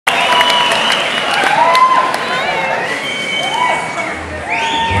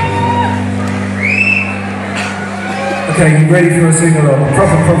Okay, you ready for a sing-along?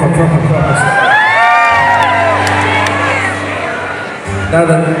 Proper. Now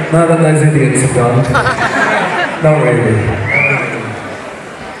that those idiots have gone, not really.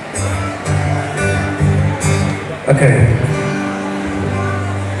 Okay.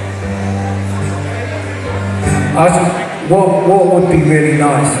 What would be really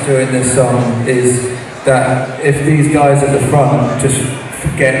nice during this song is that if these guys at the front just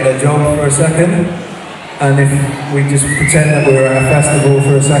forget their job for a second, and if we just pretend that we're at a festival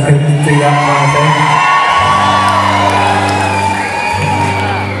for a second, do that kind of thing.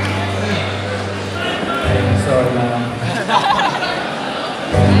 Sorry, man.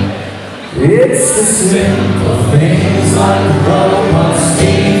 It's the simple things like the robot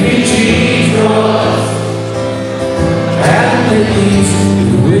Stevie G draws, and the ease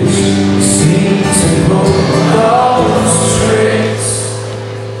with which we seem to pull those tricks.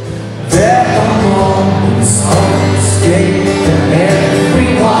 There are moments of escape in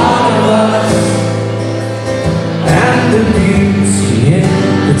every one of us, and the beauty in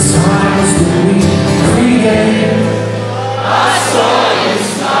the times that we create. I saw you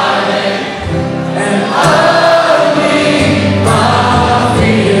smiling, and only my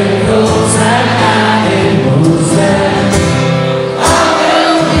vehicles and animals there. I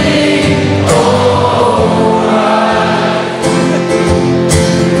will be alright.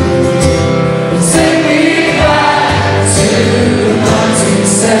 Take me back to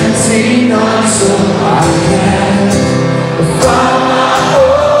 1979 so I can find my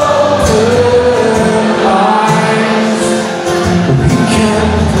open eyes. We can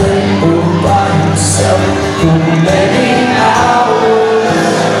play all by himself for many hours.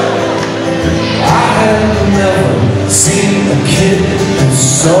 I have never seen a kid who's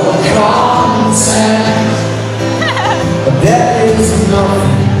so content. There is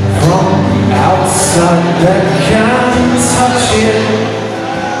nothing from outside that can touch it,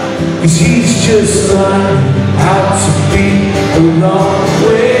 'cause he's just learning how to be alone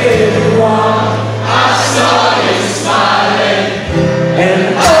with one. I saw you smiling, and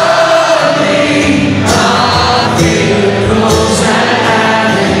only my vehicles and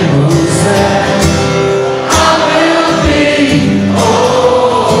animals there. I will be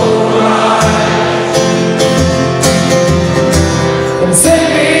alright. And take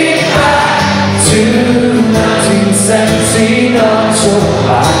me back to 1979 so I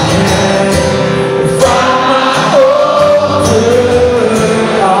can find my open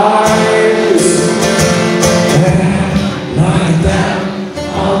eyes. And lie down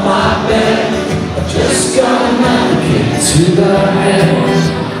on my bed, I just got a mannequin to the head.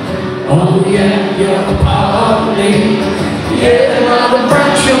 Oh yeah, you're a part of me. Yeah, another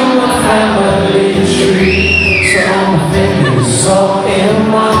branch on my family tree. So all my fingers, all in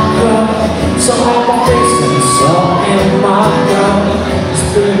my cup. So all my faces, all in my gut. It's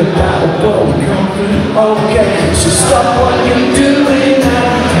been a battle, but we come through okay. So stop what you're doing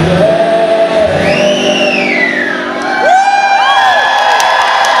and play.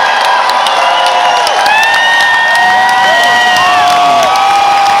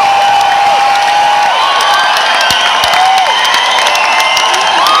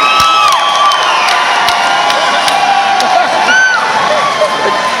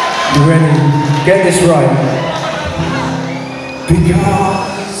 You ready? Get this right.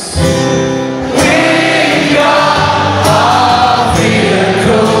 Because we got our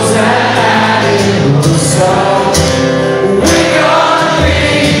vehicles and animals, so we're gonna be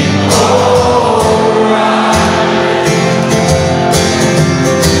alright.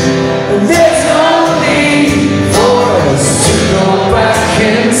 There's no need for us to go back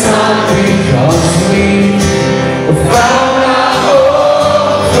in time, because we found